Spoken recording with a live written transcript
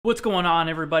What's going on,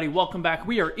 everybody? Welcome back.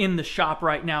 We are in the shop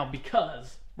right now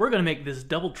because we're going to make this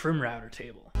double trim router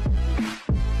table.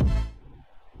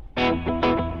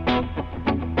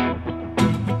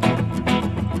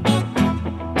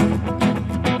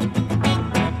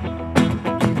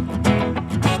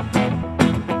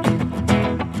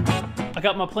 I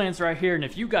got my plans right here, and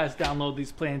if you guys download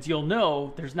these plans, you'll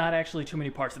know there's not actually too many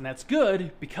parts, and that's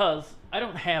good because I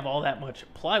don't have all that much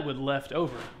plywood left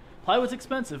over. Plywood's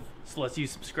expensive, so let's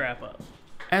use some scrap up.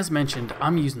 As mentioned,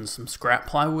 I'm using some scrap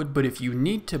plywood, but if you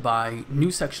need to buy new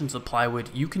sections of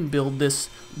plywood, you can build this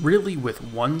really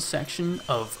with one section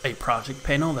of a project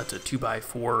panel. That's a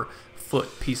 2x4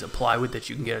 foot piece of plywood that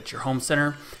you can get at your home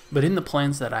center. But in the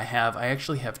plans that I have, I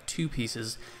actually have two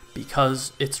pieces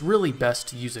because it's really best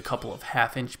to use a couple of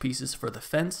 1/2-inch pieces for the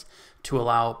fence to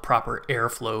allow proper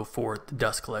airflow for the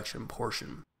dust collection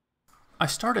portion. I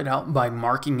started out by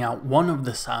marking out one of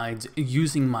the sides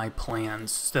using my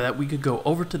plans so that we could go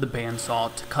over to the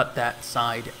bandsaw to cut that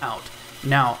side out.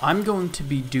 Now I'm going to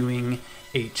be doing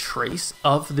a trace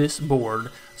of this board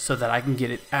so that I can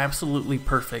get it absolutely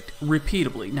perfect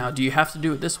repeatably. Now, do you have to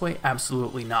do it this way?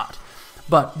 Absolutely not.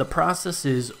 But the process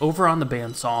is, over on the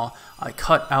bandsaw, I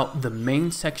cut out the main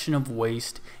section of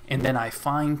waste and then I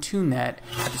fine-tune that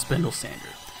at the spindle sander.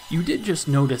 You did just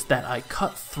notice that I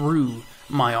cut through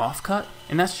my offcut,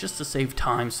 and that's just to save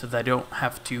time so that I don't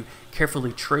have to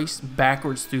carefully trace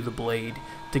backwards through the blade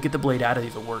to get the blade out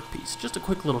of the workpiece. Just a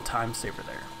quick little time saver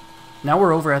there. Now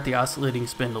we're over at the oscillating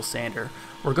spindle sander.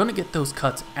 We're going to get those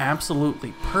cuts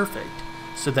absolutely perfect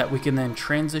so that we can then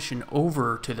transition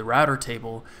over to the router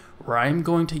table, where I'm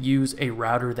going to use a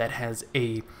router that has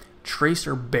a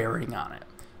tracer bearing on it.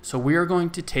 So we are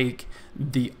going to take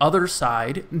the other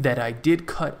side that I did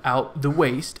cut out the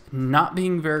waste, not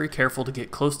being very careful to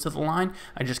get close to the line.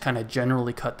 I just kind of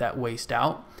generally cut that waste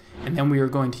out. And then we are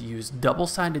going to use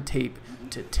double-sided tape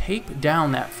to tape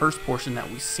down that first portion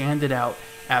that we sanded out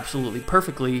absolutely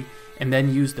perfectly, and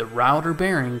then use the router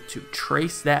bearing to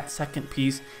trace that second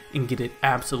piece and get it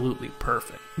absolutely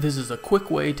perfect. This is a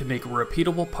quick way to make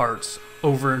repeatable parts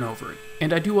over and over.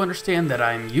 And I do understand that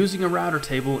I'm using a router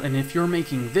table, and if you're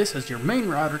making this as your main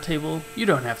router table, you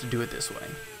don't have to do it this way.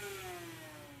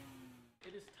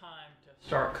 It is time to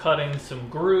start cutting some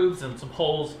grooves and some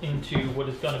holes into what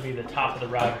is going to be the top of the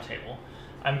router table.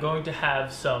 I'm going to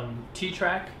have some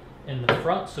T-track in the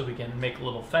front so we can make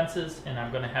little fences, and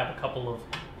I'm going to have a couple of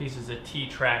pieces of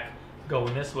T-track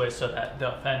going this way so that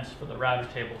the fence for the router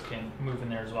table can move in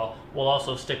there as well. We'll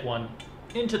also stick one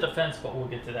into the fence, but we'll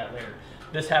get to that later.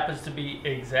 This happens to be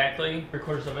exactly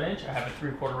 3/4 of an inch. I have a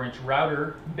 3/4 inch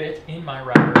router bit in my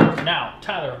router. Now,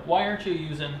 Tyler, why aren't you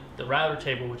using the router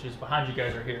table, which is behind you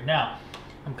guys right here? Now,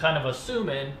 I'm kind of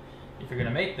assuming if you're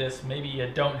gonna make this, maybe you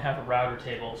don't have a router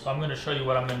table. So I'm gonna show you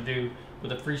what I'm gonna do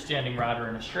with a freestanding router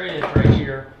and a straight edge right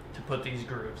here to put these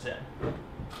grooves in.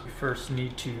 We first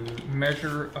need to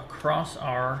measure across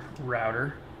our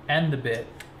router and the bit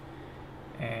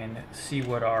and see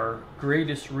what our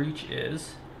greatest reach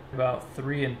is. About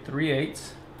 3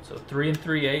 3/8, so 3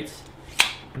 3/8,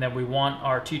 and then we want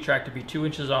our T-track to be 2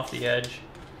 inches off the edge,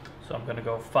 so I'm going to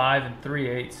go 5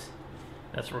 3/8.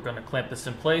 That's where we're going to clamp this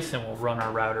in place, and we'll run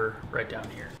our router right down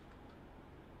here.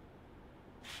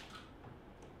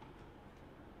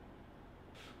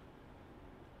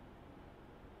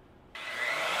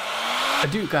 I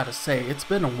do gotta say, it's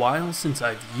been a while since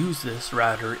I've used this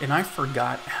router, and I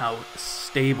forgot how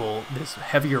stable this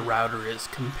heavier router is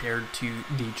compared to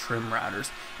the trim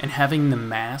routers. And having the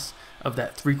mass of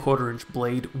that 3/4 inch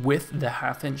blade with the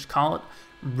 1/2 inch collet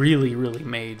really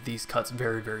made these cuts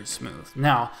very smooth.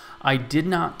 Now, I did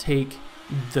not take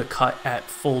the cut at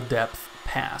full depth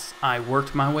pass. I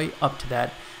worked my way up to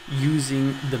that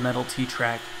using the metal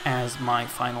T-track as my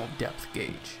final depth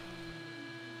gauge.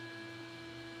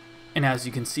 And as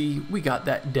you can see, we got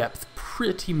that depth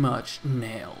pretty much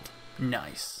nailed.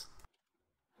 Nice.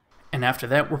 And after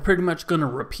that, we're pretty much going to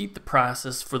repeat the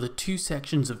process for the two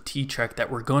sections of T-track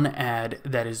that we're going to add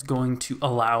that is going to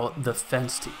allow the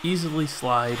fence to easily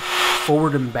slide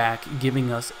forward and back,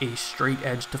 giving us a straight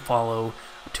edge to follow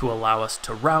to allow us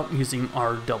to route using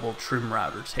our double trim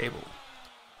router table.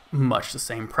 Much the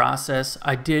same process.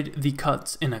 I did the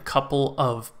cuts in a couple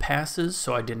of passes,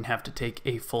 so I didn't have to take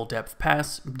a full depth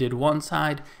pass. Did one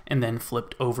side and then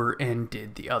flipped over and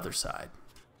did the other side.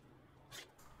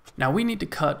 Now we need to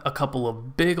cut a couple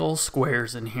of big old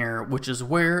squares in here, which is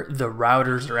where the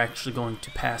routers are actually going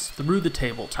to pass through the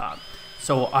tabletop.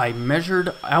 So I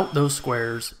measured out those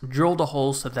squares, drilled a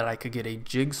hole so that I could get a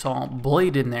jigsaw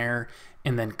blade in there,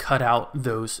 and then cut out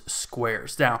those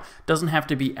squares. Now, it doesn't have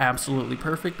to be absolutely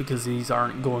perfect because these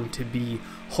aren't going to be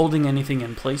holding anything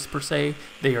in place per se.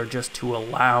 They are just to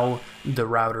allow the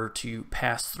router to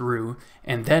pass through.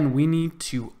 And then we need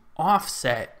to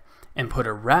offset and put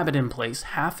a rabbet in place,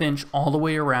 1/2 inch all the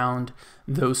way around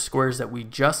those squares that we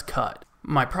just cut.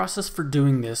 My process for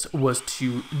doing this was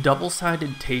to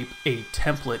double-sided tape a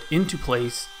template into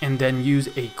place and then use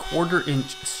a 1/4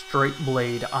 inch straight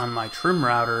blade on my trim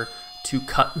router to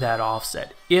cut that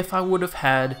offset. If I would have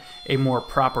had a more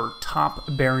proper top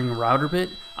bearing router bit,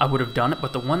 I would have done it,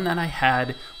 but the one that I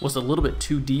had was a little bit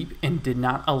too deep and did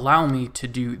not allow me to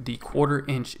do the 1/4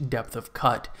 inch depth of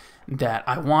cut that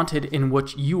I wanted, and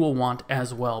which you will want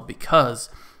as well, because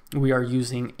we are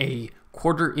using a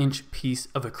 1/4 inch piece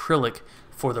of acrylic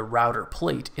for the router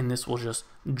plate, and this will just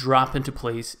drop into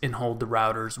place and hold the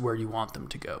routers where you want them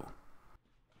to go.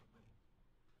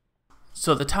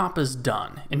 So the top is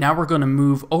done, and now we're going to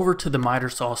move over to the miter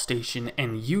saw station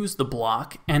and use the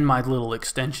block and my little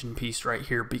extension piece right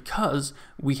here, because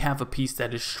we have a piece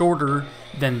that is shorter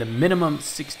than the minimum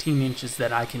 16 inches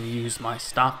that I can use my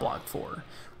stop block for.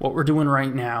 What we're doing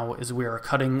right now is we are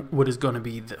cutting what is going to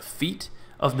be the feet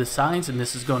of the sides, and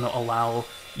this is going to allow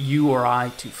you or I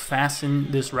to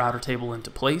fasten this router table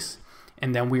into place,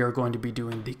 and then we are going to be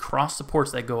doing the cross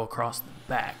supports that go across the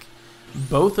back.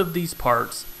 Both of these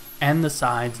parts and the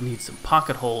sides need some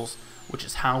pocket holes, which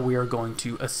is how we are going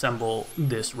to assemble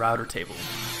this router table.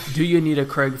 Do you need a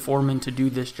Craig Foreman to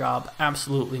do this job?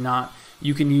 Absolutely not.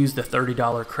 You can use the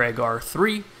 $30 Craig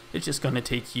R3. It's just going to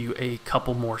take you a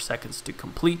couple more seconds to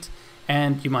complete,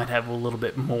 and you might have a little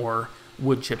bit more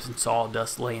wood chips and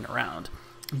sawdust laying around.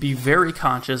 Be very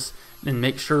conscious and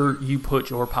make sure you put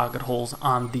your pocket holes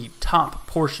on the top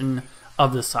portion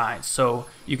of the side. So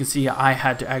you can see I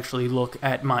had to actually look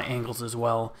at my angles as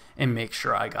well and make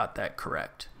sure I got that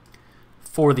correct.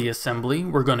 For the assembly,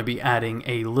 we're going to be adding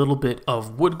a little bit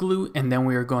of wood glue, and then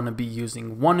we are going to be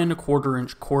using 1 1/4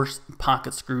 inch coarse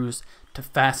pocket screws to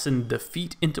fasten the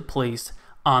feet into place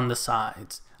on the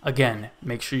sides. Again,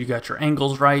 make sure you got your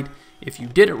angles right. If you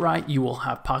did it right, you will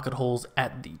have pocket holes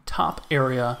at the top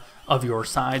area of your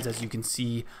sides, as you can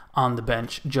see on the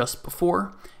bench just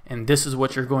before. And this is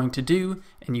what you're going to do,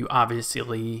 and you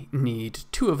obviously need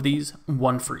 2 of these,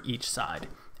 1 for each side.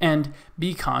 And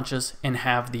be conscious and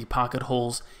have the pocket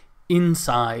holes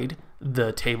inside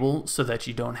the table so that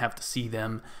you don't have to see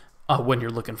them when you're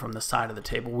looking from the side of the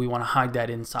table. We want to hide that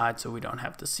inside so we don't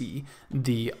have to see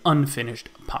the unfinished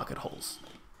pocket holes.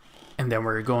 And then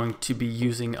we're going to be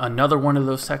using another one of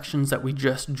those sections that we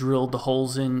just drilled the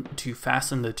holes in to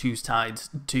fasten the 2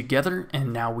 sides together,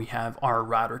 and now we have our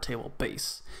router table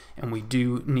base. And we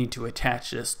do need to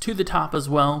attach this to the top as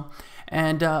well.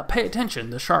 And pay attention,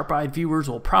 the sharp-eyed viewers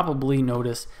will probably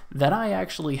notice that I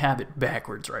actually have it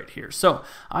backwards right here. So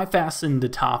I fastened the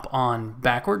top on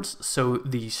backwards, so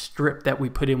the strip that we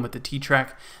put in with the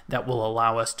T-track that will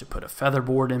allow us to put a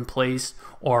featherboard in place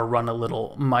or run a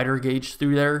little miter gauge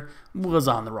through there was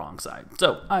on the wrong side.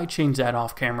 So I changed that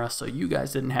off camera so you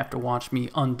guys didn't have to watch me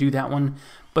undo that one,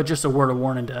 but just a word of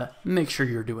warning to make sure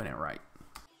you're doing it right.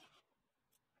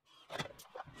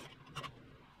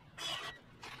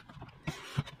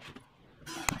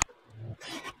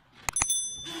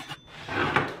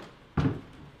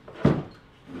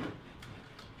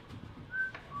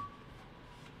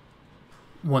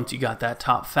 Once you got that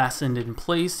top fastened in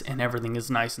place and everything is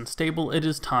nice and stable, it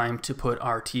is time to put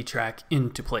our T-track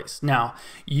into place. Now,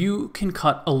 you can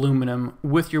cut aluminum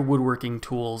with your woodworking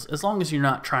tools as long as you're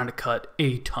not trying to cut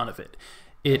a ton of it.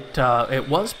 It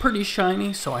was pretty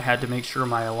shiny, so I had to make sure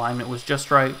my alignment was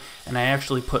just right, and I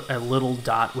actually put a little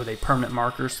dot with a permanent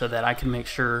marker so that I can make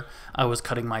sure I was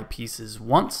cutting my pieces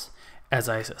once, as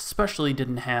I especially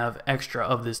didn't have extra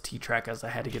of this T-track as I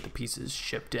had to get the pieces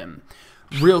shipped in.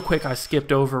 Real quick, I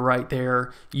skipped over right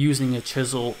there using a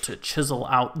chisel to chisel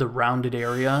out the rounded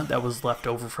area that was left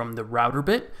over from the router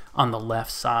bit on the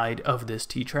left side of this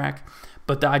T-track.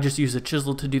 But I just used a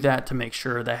chisel to do that to make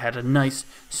sure that I had a nice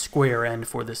square end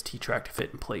for this T-track to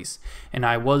fit in place. And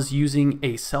I was using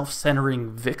a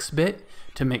self-centering Vicks bit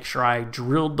to make sure I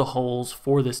drilled the holes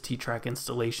for this T-track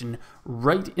installation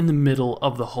right in the middle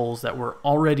of the holes that were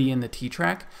already in the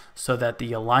T-track so that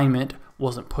the alignment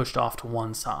wasn't pushed off to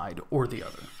one side or the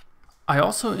other. I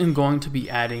also am going to be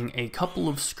adding a couple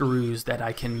of screws that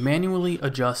I can manually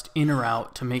adjust in or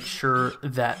out to make sure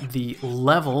that the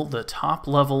top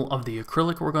level of the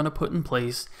acrylic we're going to put in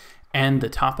place and the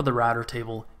top of the router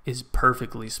table is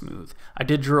perfectly smooth. I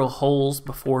did drill holes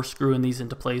before screwing these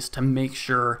into place to make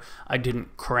sure I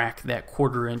didn't crack that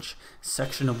 1/4 inch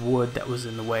section of wood that was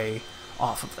in the way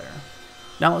off of there.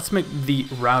 Now let's make the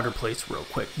router plates real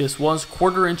quick. This was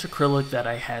 1/4 inch acrylic that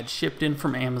I had shipped in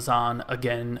from Amazon.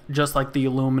 Again, just like the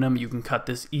aluminum, you can cut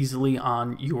this easily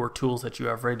on your tools that you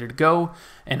have ready to go.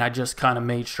 And I just kind of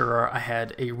made sure I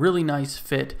had a really nice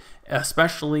fit,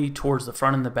 especially towards the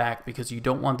front and the back, because you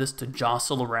don't want this to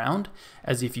jostle around,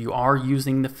 as if you are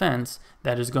using the fence,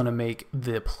 that is going to make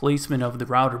the placement of the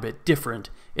router bit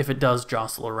different if it does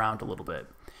jostle around a little bit.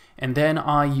 And then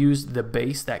I used the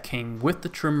base that came with the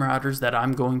trim routers that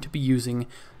I'm going to be using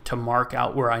to mark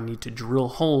out where I need to drill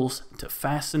holes to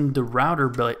fasten the router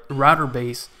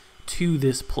base to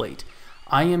this plate.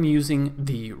 I am using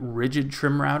the rigid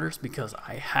trim routers because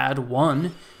I had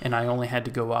one and I only had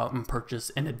to go out and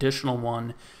purchase an additional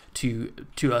one to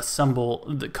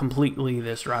assemble completely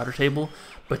this router table.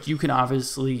 But you can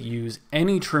obviously use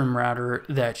any trim router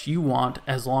that you want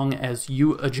as long as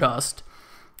you adjust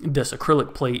this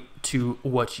acrylic plate to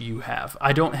what you have.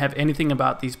 I don't have anything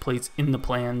about these plates in the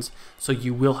plans, so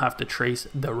you will have to trace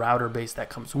the router base that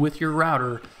comes with your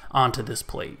router onto this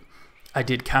plate. I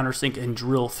did countersink and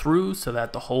drill through so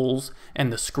that the holes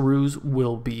and the screws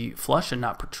will be flush and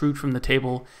not protrude from the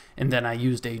table, and then I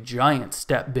used a giant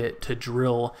step bit to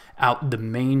drill out the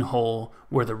main hole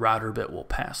where the router bit will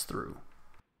pass through.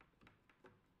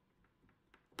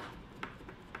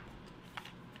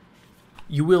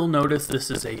 You will notice this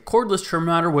is a cordless trim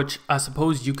router, which I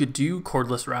suppose you could do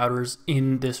cordless routers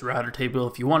in this router table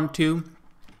if you wanted to,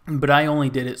 but I only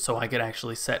did it so I could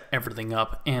actually set everything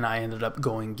up, and I ended up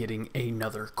getting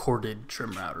another corded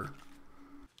trim router.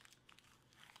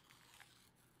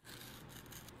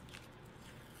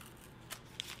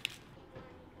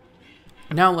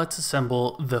 Now let's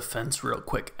assemble the fence real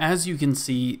quick. As you can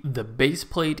see, the base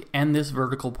plate and this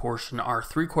vertical portion are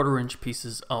 3/4 inch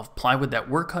pieces of plywood that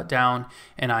were cut down,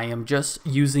 and I am just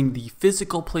using the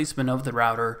physical placement of the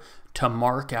router to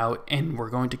mark out, and we're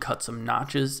going to cut some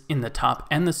notches in the top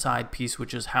and the side piece,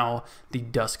 which is how the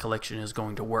dust collection is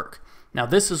going to work. Now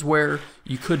this is where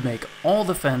you could make all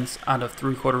the fence out of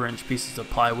 3/4 inch pieces of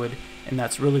plywood, and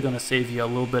that's really going to save you a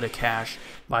little bit of cash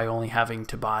by only having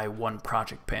to buy one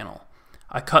project panel.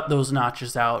 I cut those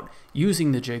notches out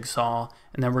using the jigsaw,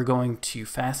 and then we're going to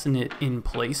fasten it in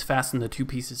place, fasten the two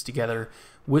pieces together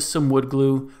with some wood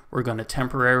glue. We're going to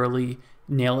temporarily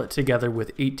nail it together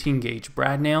with 18 gauge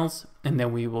brad nails, and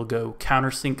then we will go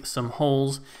countersink some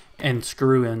holes and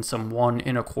screw in some 1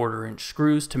 1/4 inch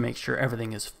screws to make sure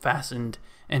everything is fastened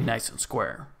and nice and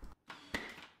square.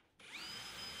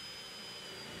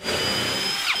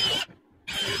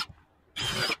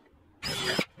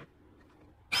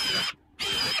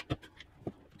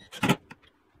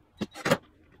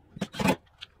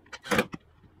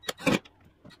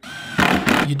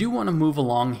 You do want to move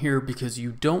along here because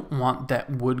you don't want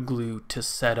that wood glue to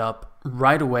set up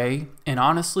right away, and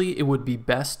honestly it would be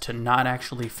best to not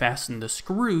actually fasten the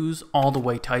screws all the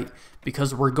way tight,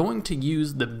 because we're going to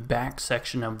use the back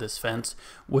section of this fence,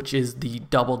 which is the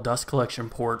double dust collection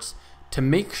ports, to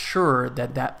make sure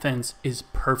that that fence is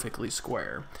perfectly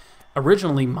square.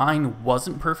 Originally mine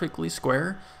wasn't perfectly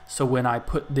square, so when I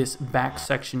put this back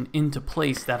section into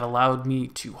place, that allowed me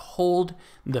to hold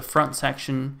the front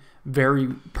section very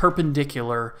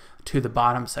perpendicular to the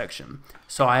bottom section.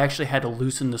 So I actually had to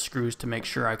loosen the screws to make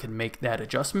sure I could make that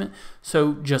adjustment.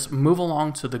 So just move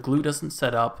along so the glue doesn't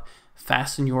set up,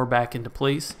 fasten your back into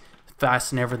place,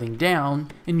 fasten everything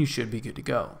down, and you should be good to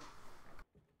go.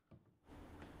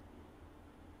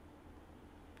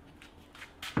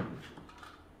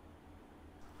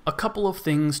 A couple of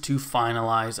things to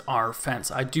finalize our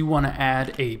fence. I do want to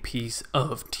add a piece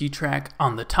of T-track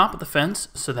on the top of the fence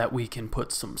so that we can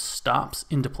put some stops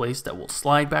into place that will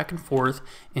slide back and forth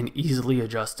and easily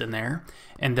adjust in there.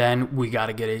 And then we got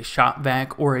to get a shop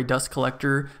vac or a dust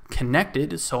collector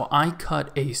connected. So I cut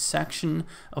a section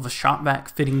of a shop vac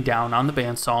fitting down on the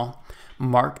bandsaw,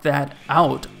 mark that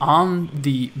out on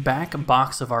the back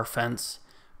box of our fence,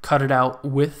 cut it out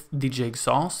with the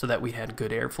jigsaw so that we had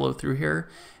good airflow through here,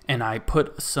 and I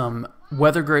put some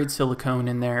weather grade silicone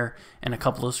in there and a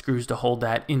couple of screws to hold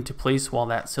that into place while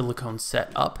that silicone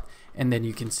set up. And then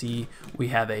you can see we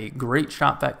have a great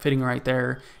shop vac fitting right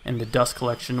there, and the dust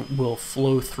collection will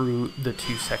flow through the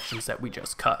two sections that we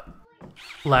just cut.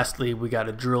 Lastly, we got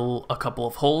to drill a couple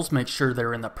of holes, make sure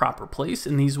they're in the proper place,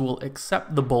 and these will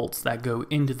accept the bolts that go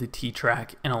into the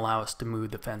T-track and allow us to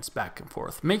move the fence back and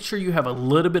forth. Make sure you have a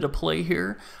little bit of play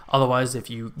here, otherwise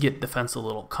if you get the fence a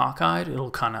little cockeyed,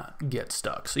 it'll kind of get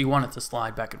stuck. So you want it to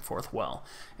slide back and forth well.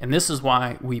 And this is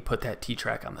why we put that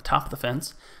T-track on the top of the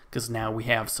fence, because now we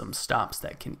have some stops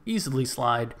that can easily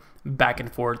slide back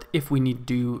and forth if we need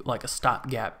to do like a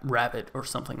stopgap rabbit or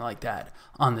something like that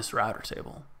on this router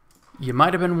table. You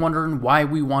might have been wondering why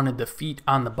we wanted the feet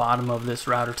on the bottom of this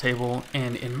router table,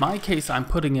 and in my case I'm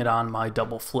putting it on my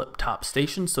double flip top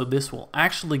station, so this will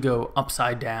actually go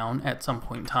upside down at some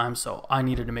point in time, so I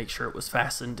needed to make sure it was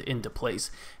fastened into place.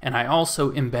 And I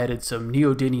also embedded some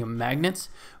neodymium magnets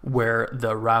where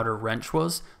the router wrench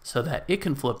was so that it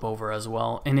can flip over as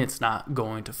well, and it's not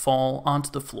going to fall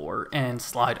onto the floor and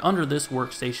slide under this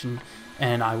workstation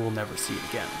and I will never see it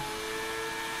again.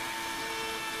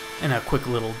 And a quick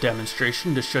little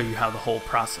demonstration to show you how the whole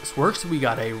process works. We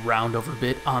got a round over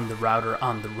bit on the router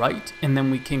on the right, and then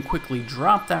we can quickly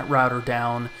drop that router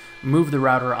down, move the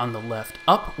router on the left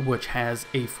up, which has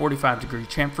a 45-degree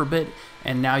chamfer bit,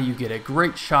 and now you get a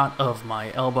great shot of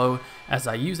my elbow as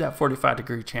I use that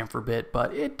 45-degree chamfer bit,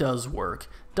 but it does work.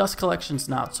 Dust collection's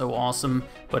not so awesome,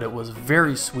 but it was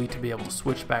very sweet to be able to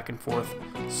switch back and forth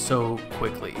so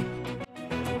quickly.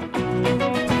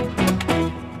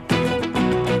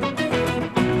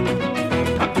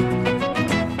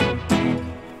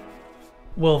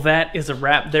 Well, that is a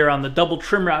wrap there on the double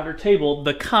trim router table.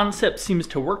 The concept seems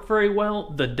to work very well.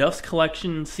 The dust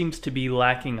collection seems to be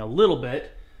lacking a little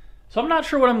bit. So I'm not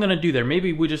sure what I'm going to do there.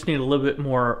 Maybe we just need a little bit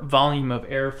more volume of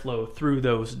airflow through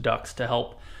those ducts to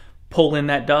help pull in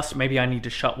that dust. Maybe I need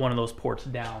to shut one of those ports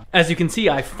down. As you can see,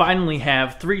 I finally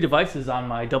have 3 devices on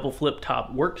my double flip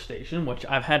top workstation, which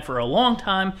I've had for a long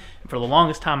time. And for the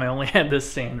longest time, I only had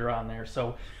this sander on there.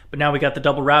 But now we got the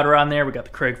double router on there, we got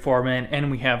the Craig Foreman, and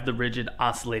we have the rigid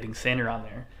oscillating sander on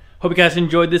there. Hope you guys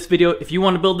enjoyed this video. If you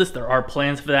want to build this, there are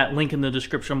plans for that. Link in the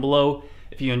description below.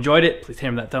 If you enjoyed it, please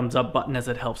hammer that thumbs up button as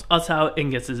it helps us out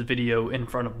and gets this video in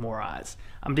front of more eyes.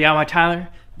 I'm DIYTyler.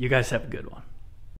 You guys have a good one.